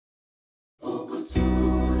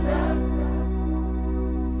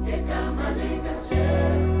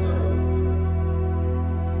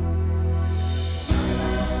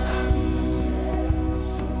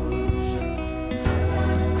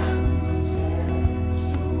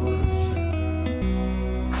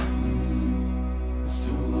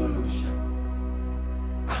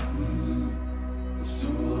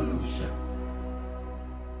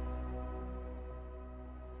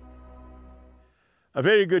A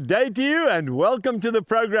very good day to you and welcome to the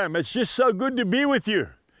program. It's just so good to be with you.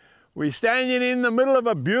 We're standing in the middle of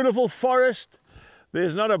a beautiful forest.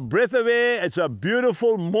 There's not a breath of air. It's a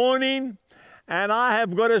beautiful morning and I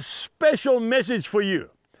have got a special message for you.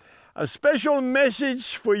 A special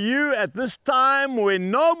message for you at this time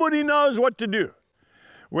when nobody knows what to do,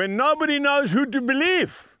 when nobody knows who to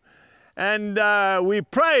believe. And we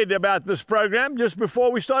prayed about this program just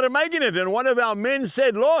before we started making it, and one of our men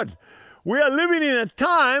said, Lord, we are living in a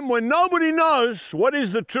time when nobody knows what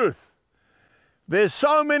is the truth. There's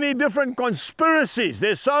so many different conspiracies.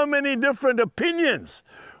 There's so many different opinions.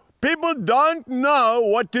 People don't know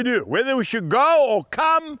what to do, whether we should go or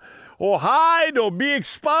come or hide or be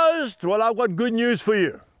exposed. Well, I've got good news for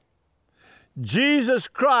you. Jesus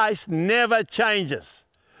Christ never changes.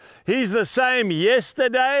 He's the same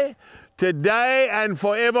yesterday, today, and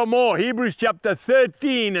forevermore. Hebrews chapter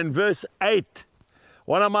 13 and verse 8.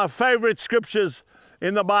 One of my favorite scriptures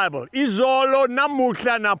in the Bible. Izolo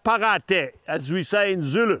namuhla naphakade, as we say in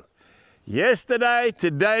Zulu. Yesterday,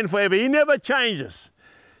 today, and forever. He never changes.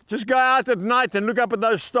 Just go out at night and look up at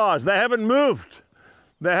those stars. They haven't moved.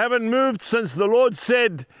 They haven't moved since the Lord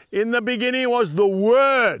said, in the beginning was the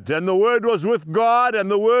Word, and the Word was with God,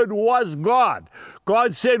 and the Word was God.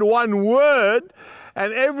 God said one word,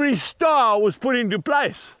 and every star was put into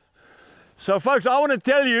place. So folks, I want to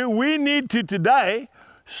tell you, we need to today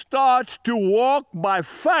start to walk by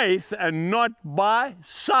faith and not by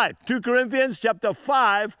sight. 2 Corinthians chapter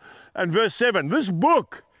 5 and verse 7. This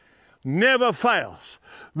book never fails.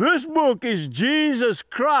 This book is Jesus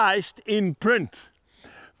Christ in print.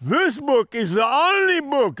 This book is the only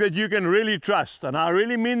book that you can really trust, and I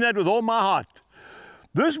really mean that with all my heart.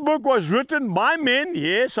 This book was written by men,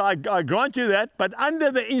 yes, I grant you that, but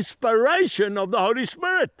under the inspiration of the Holy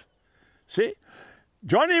Spirit. See,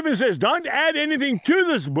 John even says, don't add anything to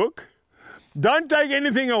this book. Don't take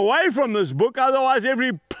anything away from this book, otherwise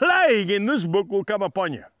every plague in this book will come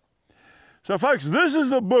upon you. So folks, this is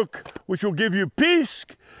the book which will give you peace,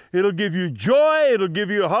 it'll give you joy, it'll give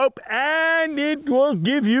you hope, and it will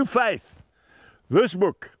give you faith. This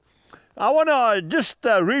book. I want to just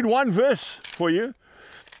read one verse for you.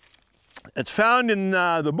 It's found in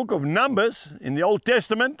the book of Numbers in the Old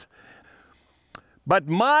Testament. But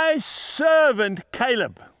my servant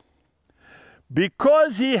Caleb,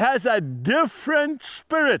 because he has a different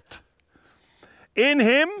spirit in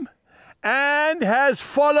him and has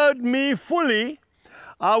followed me fully,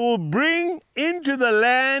 I will bring into the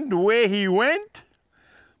land where he went,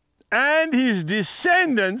 and his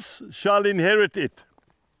descendants shall inherit it.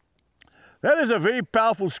 That is a very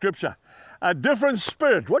powerful scripture. A different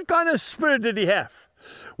spirit. What kind of spirit did he have?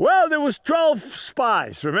 Well, there was 12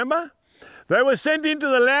 spies, remember? They were sent into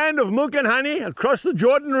the land of milk and honey, across the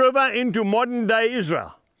Jordan River into modern-day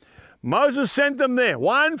Israel. Moses sent them there,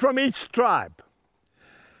 one from each tribe.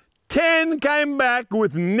 10 came back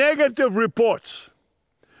with negative reports.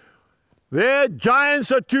 Their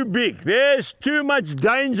giants are too big. There's too much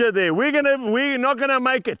danger there. We're not going to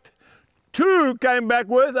make it. 2 came back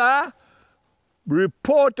with a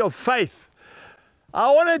report of faith. I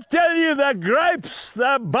want to tell you, the grapes,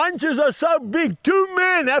 the bunches are so big. 2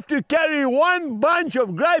 men have to carry one bunch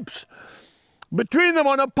of grapes between them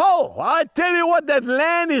on a pole. I tell you what, that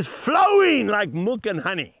land is flowing like milk and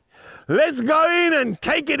honey. Let's go in and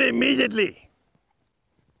take it immediately.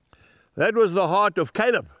 That was the heart of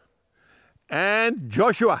Caleb and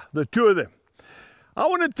Joshua, the 2 of them. I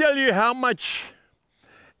want to tell you how much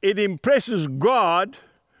it impresses God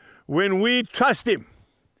when we trust Him.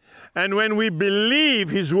 And when we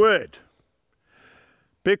believe His word.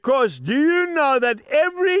 Because do you know that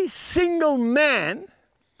every single man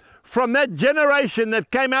from that generation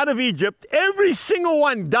that came out of Egypt, every single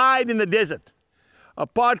one died in the desert,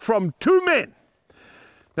 apart from 2 men.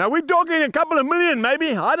 Now we're talking a couple of million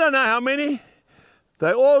maybe, I don't know how many.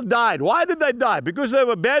 They all died. Why did they die? Because they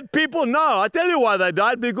were bad people? No, I tell you why they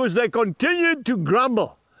died, because they continued to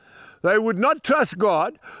grumble. They would not trust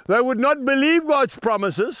God, they would not believe God's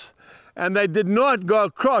promises, and they did not go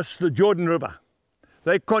across the Jordan River.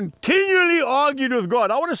 They continually argued with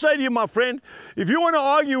God. I want to say to you, my friend, if you want to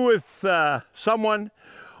argue with someone,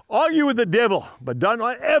 argue with the devil, but don't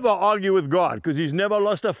ever argue with God, because he's never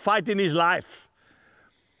lost a fight in his life.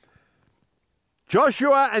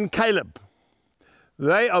 Joshua and Caleb,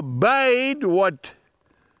 they obeyed what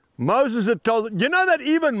Moses had told them. You know that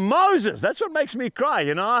even Moses, that's what makes me cry.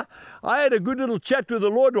 You know, I had a good little chat with the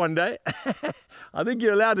Lord one day. I think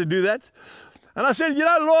you're allowed to do that. And I said, you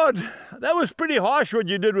know, Lord, that was pretty harsh what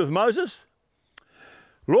you did with Moses.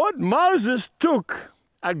 Lord, Moses took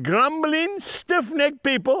a grumbling, stiff-necked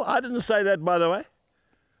people. I didn't say that, by the way.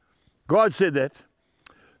 God said that.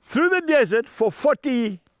 through the desert for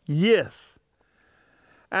 40 years.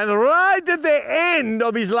 And right at the end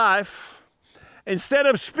of his life, instead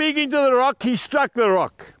of speaking to the rock, he struck the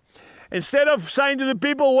rock. Instead of saying to the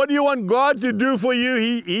people, what do you want God to do for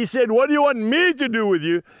you? He said, what do you want me to do with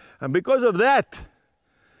you? And because of that,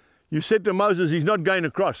 you said to Moses, he's not going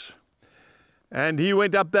across. And he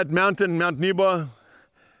went up that mountain, Mount Nebo,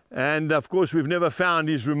 and of course we've never found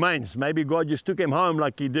his remains. Maybe God just took him home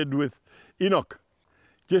like he did with Enoch.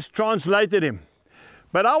 Just translated him.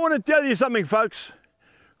 But I want to tell you something, folks.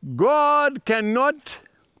 God cannot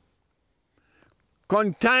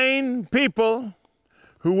contain people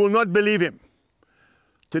who will not believe him.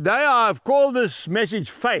 Today I've called this message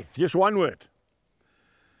faith, just one word.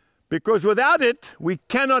 Because without it, we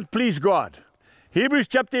cannot please God. Hebrews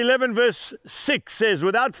chapter 11 verse 6 says,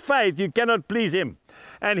 without faith you cannot please him.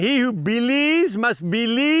 And he who believes must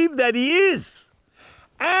believe that he is,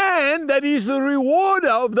 and that he's the rewarder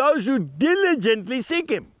of those who diligently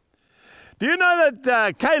seek him. Do you know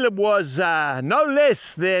that Caleb was no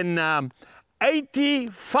less than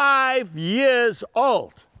 85 years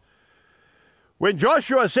old when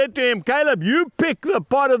Joshua said to him, Caleb, you pick the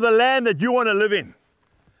part of the land that you want to live in.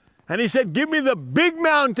 And he said, give me the big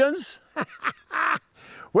mountains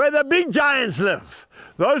where the big giants live.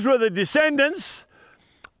 Those were the descendants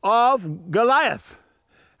of Goliath.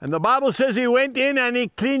 And the Bible says he went in and he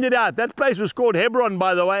cleaned it out. That place was called Hebron,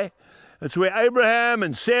 by the way. It's where Abraham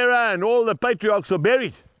and Sarah and all the patriarchs were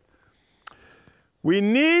buried. We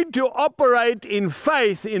need to operate in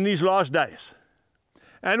faith in these last days.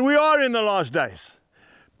 And we are in the last days.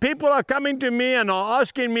 People are coming to me and are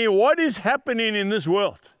asking me, what is happening in this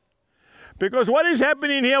world? Because what is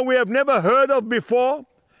happening here we have never heard of before.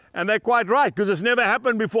 And they're quite right, because it's never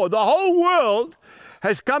happened before. The whole world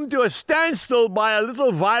has come to a standstill by a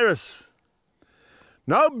little virus.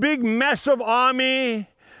 No big massive army,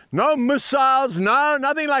 no missiles, no,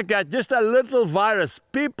 nothing like that, just a little virus.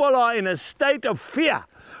 People are in a state of fear.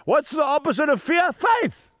 What's the opposite of fear?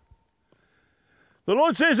 Faith. The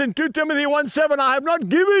Lord says in 2 Timothy 1:7, I have not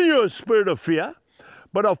given you a spirit of fear,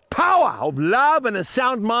 but of power, of love, and a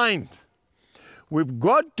sound mind. We've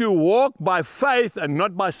got to walk by faith and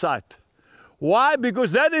not by sight. Why?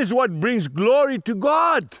 Because that is what brings glory to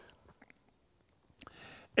God.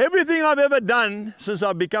 Everything I've ever done since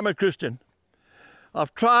I've become a Christian,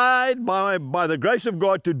 I've tried by the grace of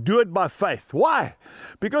God to do it by faith. Why?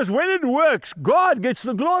 Because when it works, God gets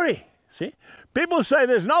the glory. See? People say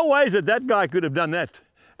there's no ways that guy could have done that.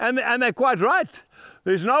 And they're quite right.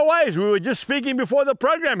 There's no ways. We were just speaking before the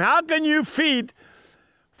program. How can you feed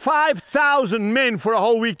 5,000 men for a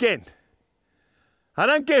whole weekend? I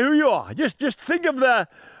don't care who you are. Just think of the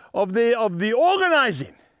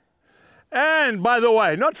organizing. And by the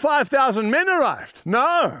way, not 5,000 men arrived.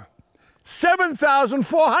 No.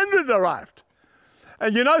 7,400 arrived.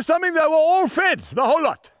 And you know something? They were all fed, the whole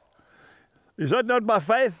lot. Is that not by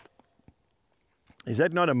faith? Is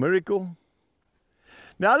that not a miracle?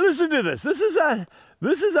 Now listen to this. This is a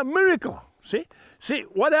miracle. See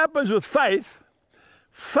what happens with faith?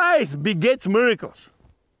 Faith begets miracles.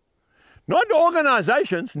 Not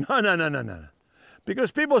organizations. No.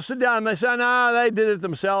 Because people sit down and they say, no, they did it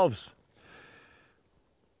themselves.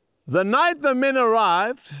 The night the men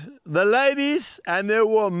arrived, the ladies, and there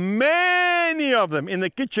were many of them in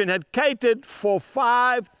the kitchen, had catered for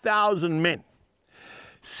 5,000 men.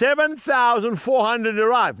 7,400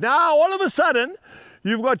 arrived. Now, all of a sudden,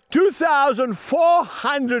 you've got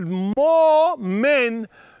 2,400 more men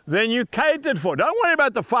than you catered for. Don't worry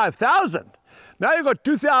about the 5,000. Now you've got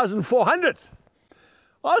 2,400.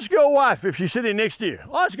 Ask your wife if she's sitting next to you.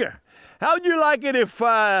 Ask her, how would you like it if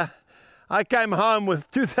I came home with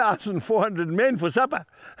 2,400 men for supper?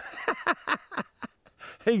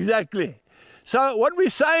 Exactly. So what we're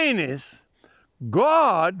saying is,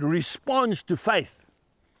 God responds to faith.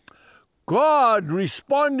 God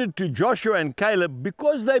responded to Joshua and Caleb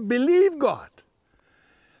because they believed God.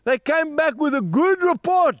 They came back with a good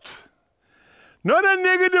report, not a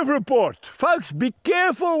negative report. Folks, be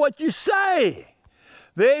careful what you say.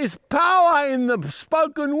 There is power in the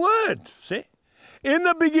spoken word. See? In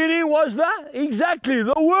the beginning was exactly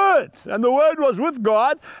the Word. And the Word was with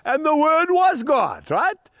God, and the Word was God,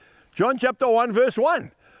 right? John chapter 1, verse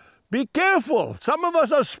 1. Be careful. Some of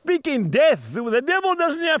us are speaking death. The devil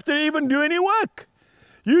doesn't have to even do any work.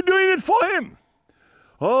 You're doing it for him.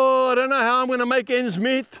 Oh, I don't know how I'm going to make ends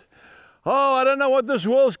meet. Oh, I don't know what this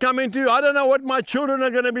world's coming to. I don't know what my children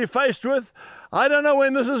are going to be faced with. I don't know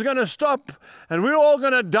when this is going to stop. And we're all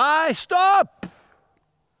going to die. Stop.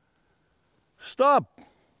 Stop.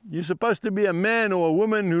 You're supposed to be a man or a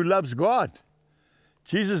woman who loves God.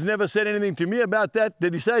 Jesus never said anything to me about that.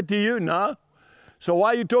 Did he say it to you? No. So why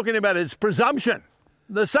are you talking about it? It's presumption.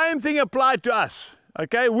 The same thing applied to us.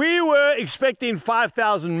 Okay, we were expecting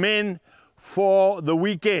 5,000 men for the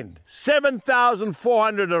weekend.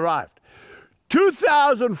 7,400 arrived.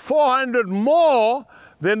 2,400 more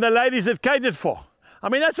than the ladies had catered for. I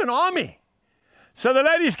mean, that's an army. So the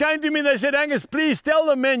ladies came to me and they said, Angus, please tell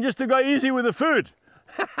the men just to go easy with the food.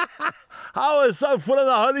 I was so full of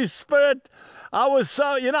the Holy Spirit. I was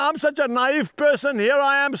so, I'm such a naive person. Here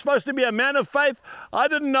I am, supposed to be a man of faith. I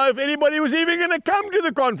didn't know if anybody was even going to come to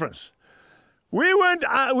the conference. We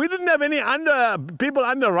didn't have any people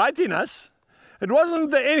underwriting us. It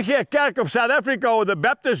wasn't the NG Kerk of South Africa or the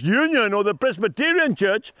Baptist Union or the Presbyterian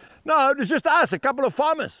Church. No, it was just us, a couple of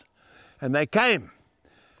farmers. And they came.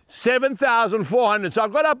 7,400. So I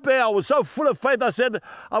got up there. I was so full of faith. I said,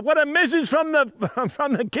 I've got a message from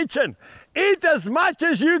the kitchen. Eat as much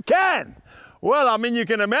as you can. Well, I mean, you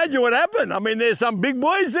can imagine what happened. I mean, there's some big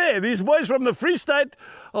boys there. These boys from the Free State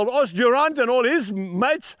of Os Durant and all his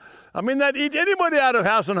mates. I mean, they'd eat anybody out of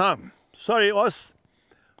house and home. Sorry, Os.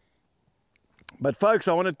 But folks,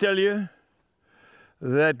 I want to tell you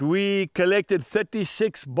that we collected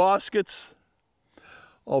 36 baskets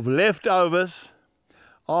of leftovers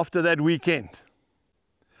after that weekend.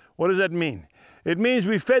 What does that mean? It means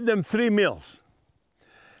we fed them 3 meals.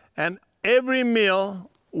 And every meal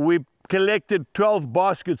we collected 12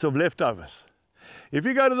 baskets of leftovers. If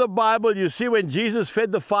you go to the Bible, you see when Jesus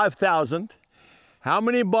fed the 5,000, how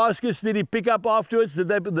many baskets did he pick up afterwards? Did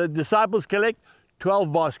the disciples collect?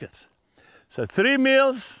 12 baskets. So 3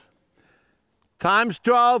 meals times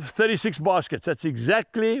 12, 36 baskets. That's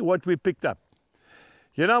exactly what we picked up.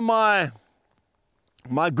 You know, my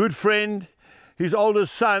good friend, his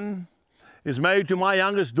oldest son, is married to my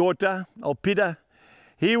youngest daughter, Alpida.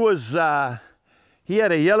 He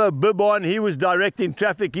had a yellow bib on. He was directing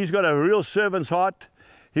traffic. He's got a real servant's heart.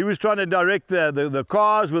 He was trying to direct the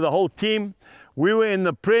cars with the whole team. We were in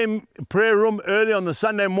the prayer room early on the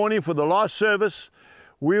Sunday morning for the last service.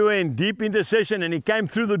 We were in deep intercession and he came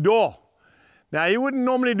through the door. Now, he wouldn't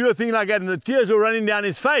normally do a thing like that, and the tears were running down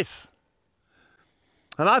his face.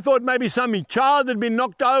 And I thought maybe some child had been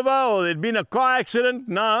knocked over or there'd been a car accident.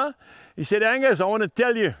 No. He said, Angus, I want to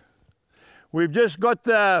tell you, we've just got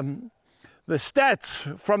the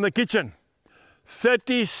stats from the kitchen.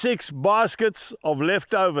 36 baskets of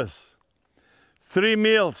leftovers. 3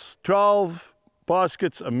 meals, 12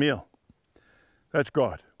 baskets a meal. That's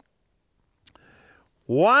God.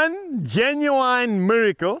 One genuine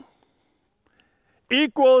miracle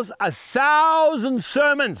equals 1,000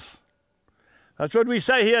 sermons. That's what we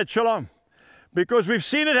say here at Shalom. Because we've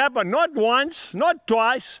seen it happen, not once, not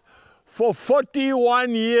twice, for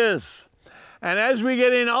 41 years. And as we're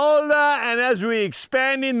getting older and as we're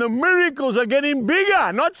expanding, the miracles are getting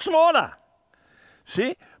bigger, not smaller.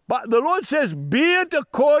 See? But the Lord says, be it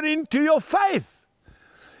according to your faith.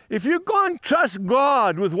 If you can't trust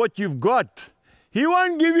God with what you've got, He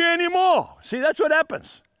won't give you any more. See, that's what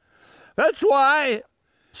happens. That's why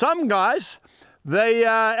some guys, they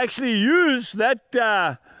actually use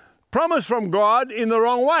that promise from God in the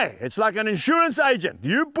wrong way. It's like an insurance agent.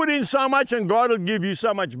 You put in so much and God will give you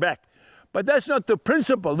so much back. But that's not the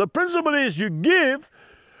principle. The principle is you give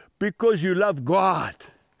because you love God.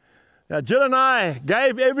 Now, Jill and I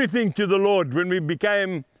gave everything to the Lord when we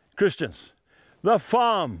became Christians. The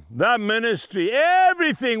farm, the ministry,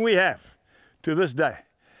 everything we have to this day.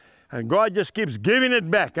 And God just keeps giving it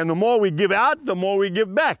back. And the more we give out, the more we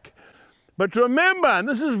give back. But remember, and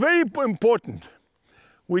this is very important,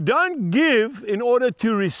 we don't give in order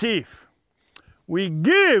to receive. We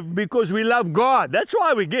give because we love God. That's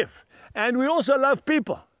why we give. And we also love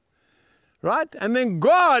people. Right? And then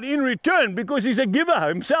God in return, because He's a giver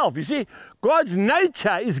Himself. You see, God's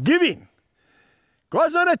nature is giving.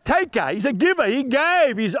 God's not a taker. He's a giver. He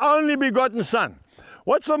gave His only begotten Son.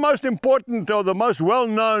 What's the most important or the most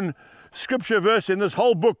well-known scripture verse in this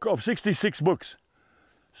whole book of 66 books?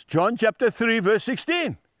 It's John chapter 3, verse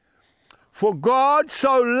 16. For God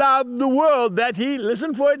so loved the world that He,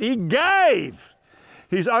 listen for it, He gave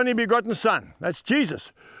His only begotten Son. That's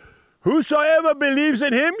Jesus. Whosoever believes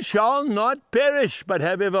in Him shall not perish, but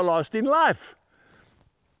have everlasting life.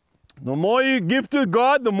 The more you give to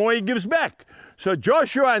God, the more He gives back. So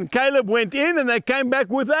Joshua and Caleb went in and they came back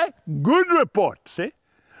with a good report, see?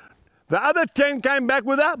 The other 10 came back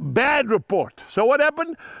with a bad report. So what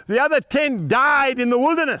happened? The other 10 died in the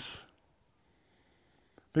wilderness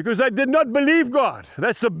because they did not believe God.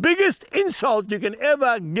 That's the biggest insult you can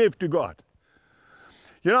ever give to God.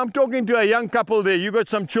 You know, I'm talking to a young couple there. You got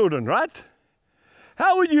some children, right?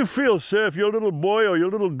 How would you feel, sir, if your little boy or your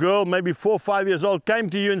little girl, maybe 4 or 5 years old, came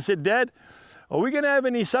to you and said, Dad, are we going to have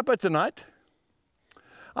any supper tonight?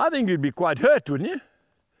 I think you'd be quite hurt, wouldn't you?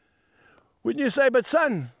 Wouldn't you say, but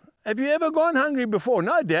son, have you ever gone hungry before?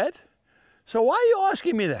 No, Dad. So why are you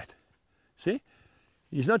asking me that? See?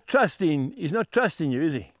 He's not trusting you,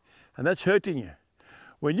 is he? And that's hurting you.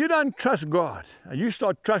 When you don't trust God and you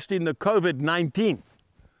start trusting the COVID-19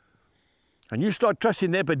 and you start trusting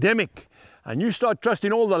the epidemic and you start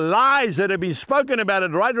trusting all the lies that have been spoken about it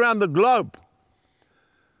right around the globe,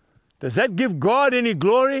 does that give God any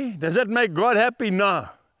glory? Does that make God happy? No.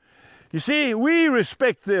 You see, we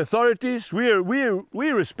respect the authorities, we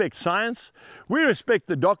respect science, we respect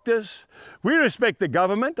the doctors, we respect the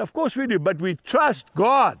government, of course we do, but we trust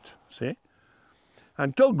God, see?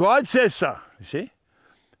 Until God says so, you see?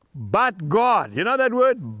 But God, you know that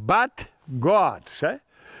word? But God, see?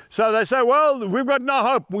 So they say, well, we've got no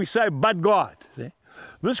hope. We say, but God, see?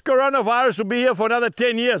 This coronavirus will be here for another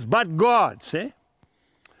 10 years, but God, see?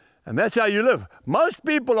 And that's how you live. Most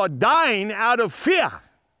people are dying out of fear.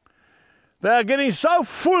 They are getting so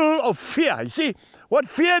full of fear. You see, what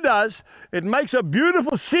fear does, it makes a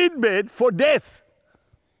beautiful seedbed for death.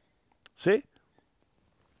 See?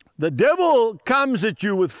 The devil comes at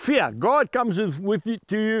you with fear. God comes to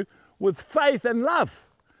you with faith and love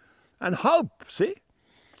and hope, see?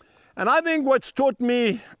 And I think what's taught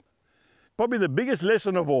me probably the biggest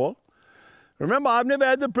lesson of all, remember, I've never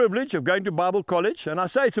had the privilege of going to Bible college, and I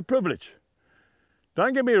say it's a privilege.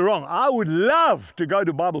 Don't get me wrong, I would love to go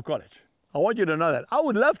to Bible college. I want you to know that. I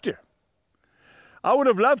would love to. I would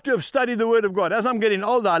have loved to have studied the Word of God. As I'm getting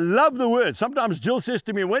older, I love the Word. Sometimes Jill says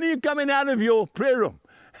to me, when are you coming out of your prayer room?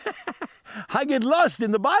 I get lost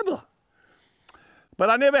in the Bible. But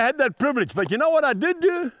I never had that privilege. But you know what I did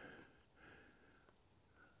do?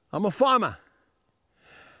 I'm a farmer.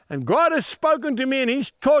 And God has spoken to me and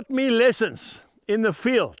He's taught me lessons in the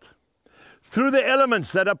field through the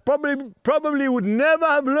elements that I probably would never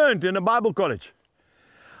have learned in a Bible college.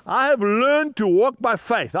 I have learned to walk by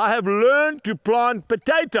faith. I have learned to plant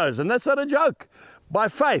potatoes, and that's not a joke, by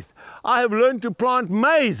faith. I have learned to plant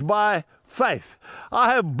maize by faith.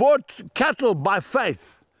 I have bought cattle by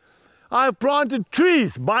faith. I have planted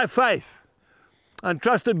trees by faith and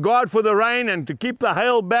trusted God for the rain and to keep the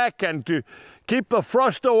hail back and to keep the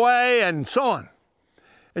frost away and so on.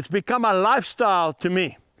 It's become a lifestyle to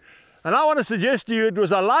me. And I want to suggest to you it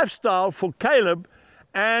was a lifestyle for Caleb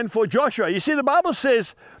and for Joshua. You see, the Bible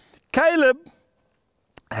says Caleb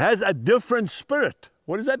has a different spirit.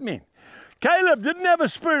 What does that mean? Caleb didn't have a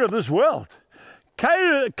spirit of this world.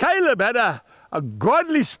 Caleb had a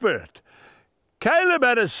godly spirit. Caleb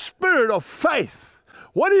had a spirit of faith.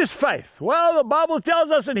 What is faith? Well, the Bible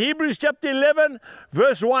tells us in Hebrews chapter 11,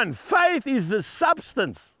 verse 1, faith is the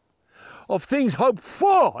substance of things hoped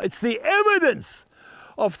for. It's the evidence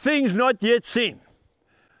of things not yet seen.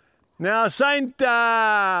 Now, St.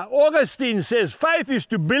 Augustine says, faith is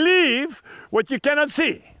to believe what you cannot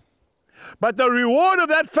see. But the reward of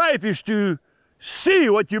that faith is to see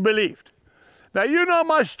what you believed. Now, you know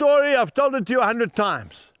my story. I've told it to you 100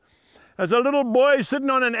 times. As a little boy sitting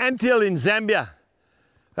on an anthill in Zambia.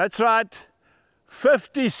 That's right,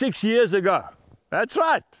 56 years ago. That's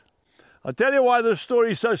right. I'll tell you why this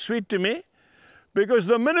story is so sweet to me. Because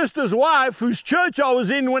the minister's wife, whose church I was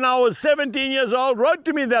in when I was 17 years old, wrote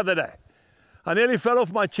to me the other day. I nearly fell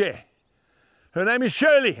off my chair. Her name is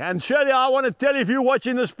Shirley. And Shirley, I want to tell you, if you're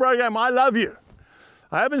watching this program, I love you.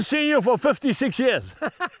 I haven't seen you for 56 years.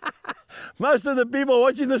 Most of the people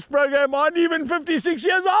watching this program aren't even 56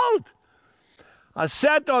 years old. I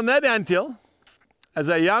sat on that anthill as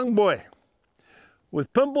a young boy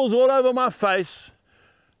with pimples all over my face,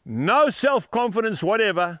 no self-confidence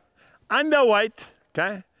whatever, underweight,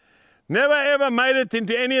 okay? Never ever made it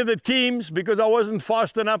into any of the teams because I wasn't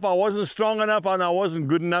fast enough, I wasn't strong enough, and I wasn't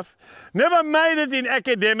good enough. Never made it in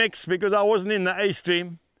academics because I wasn't in the A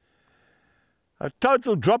stream. A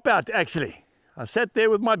total dropout, actually. I sat there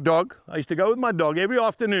with my dog. I used to go with my dog every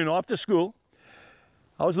afternoon after school.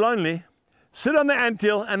 I was lonely. Sit on the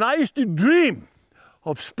anthill, and I used to dream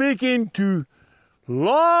of speaking to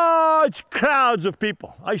large crowds of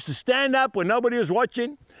people. I used to stand up when nobody was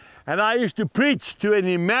watching, and I used to preach to an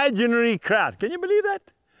imaginary crowd. Can you believe that?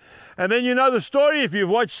 And then you know the story if you've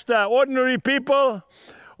watched Ordinary People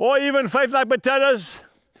or even Faith Like Potatoes.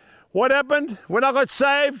 What happened when I got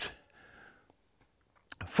saved?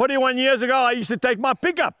 41 years ago, I used to take my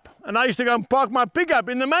pickup, and I used to go and park my pickup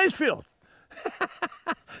in the maize field.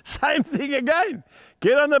 Same thing again.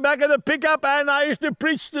 Get on the back of the pickup, and I used to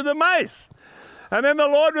preach to the maize. And then the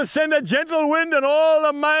Lord would send a gentle wind, and all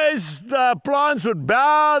the maize plants would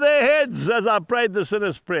bow their heads as I prayed the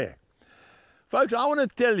sinner's prayer. Folks, I want to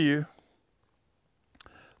tell you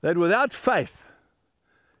that without faith,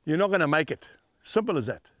 you're not going to make it. Simple as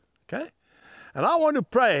that. Okay? And I want to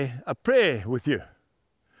pray a prayer with you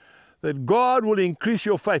that God will increase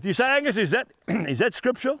your faith. You say, Angus, is that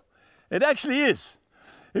scriptural? It actually is.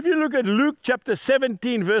 If you look at Luke chapter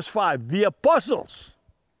 17, verse 5, the apostles,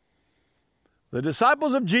 the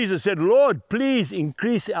disciples of Jesus said, Lord, please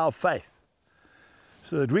increase our faith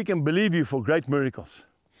so that we can believe you for great miracles.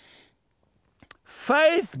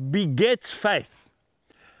 Faith begets faith.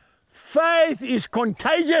 Faith is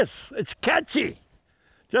contagious. It's catchy,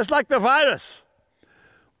 just like the virus.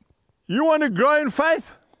 You want to grow in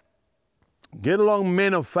faith? Get along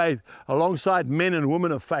men of faith, alongside men and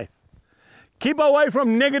women of faith. Keep away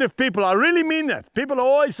from negative people. I really mean that. People are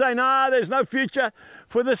always saying, there's no future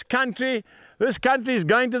for this country. This country is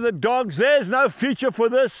going to the dogs. There's no future for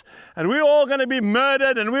this. And we're all going to be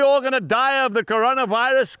murdered, and we're all going to die of the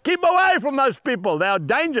coronavirus. Keep away from those people. They are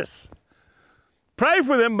dangerous. Pray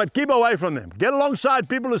for them, but keep away from them. Get alongside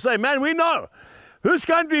people who say, man, we know this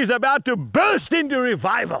country is about to burst into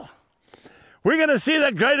revival. We're going to see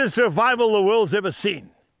the greatest revival the world's ever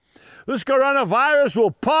seen. This coronavirus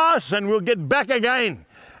will pass and we'll get back again.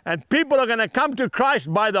 And people are going to come to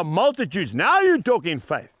Christ by the multitudes. Now you're talking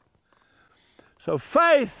faith. So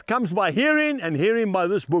faith comes by hearing, and hearing by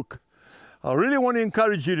this book. I really want to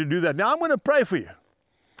encourage you to do that. Now I'm going to pray for you.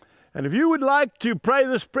 And if you would like to pray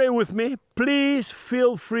this prayer with me, please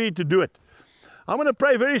feel free to do it. I'm going to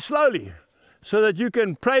pray very slowly so that you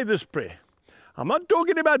can pray this prayer. I'm not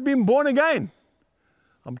talking about being born again.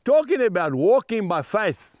 I'm talking about walking by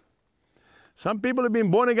faith. Some people have been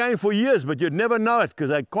born again for years, but you'd never know it because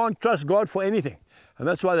they can't trust God for anything. And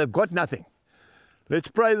that's why they've got nothing. Let's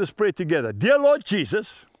pray this prayer together. Dear Lord Jesus,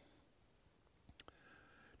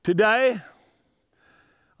 today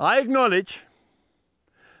I acknowledge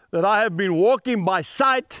that I have been walking by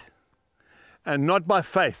sight and not by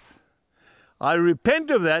faith. I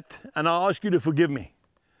repent of that, and I ask you to forgive me.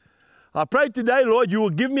 I pray today, Lord, you will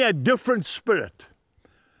give me a different spirit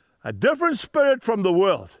from the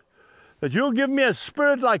world, that you'll give me a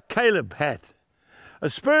spirit like Caleb had, a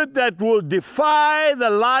spirit that will defy the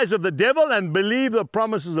lies of the devil and believe the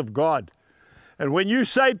promises of God. And when you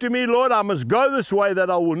say to me, Lord, I must go this way, that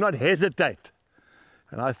I will not hesitate.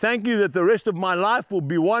 And I thank you that the rest of my life will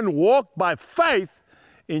be one walk by faith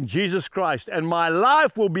in Jesus Christ, and my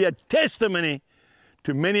life will be a testimony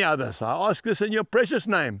to many others. I ask this in your precious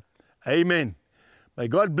name. Amen. May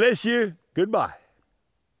God bless you. Goodbye.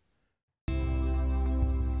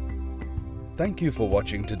 Thank you for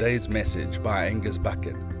watching today's message by Angus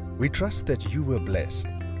Buchan. We trust that you were blessed.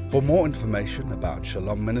 For more information about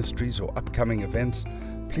Shalom Ministries or upcoming events,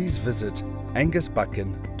 please visit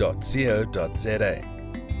angusbuchan.co.za.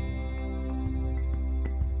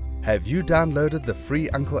 Have you downloaded the free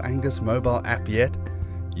Uncle Angus mobile app yet?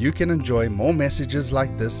 You can enjoy more messages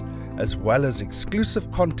like this, as well as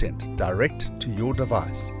exclusive content direct to your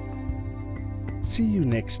device. See you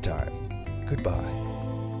next time. Goodbye.